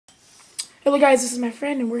Hello guys, this is my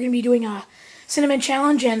friend and we're going to be doing a cinnamon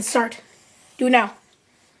challenge and start. Do it now.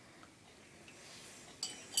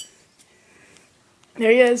 There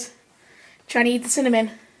he is. Trying to eat the cinnamon.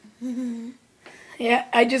 Yeah,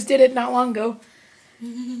 I just did it not long ago.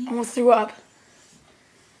 Almost threw up.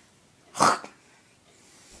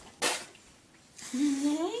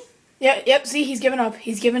 Yep, see, he's giving up.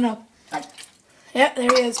 He's giving up. Yep, there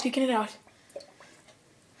he is, speaking it out.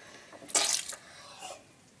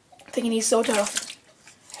 Thinking he's so tough.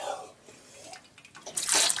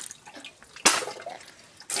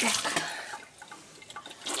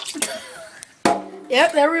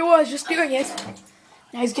 Yep, there he was, just doing it.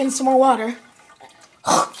 Now he's getting some more water.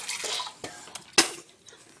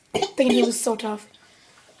 Thinking he was so tough.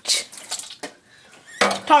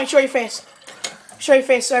 Tommy, show your face. Show your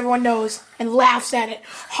face so everyone knows and laughs at it.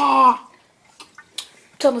 Ha!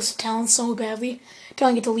 Telling us talent so badly.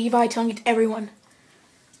 Telling it to Levi, telling it to everyone.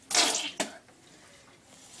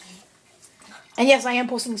 And yes, I am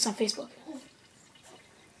posting this on Facebook.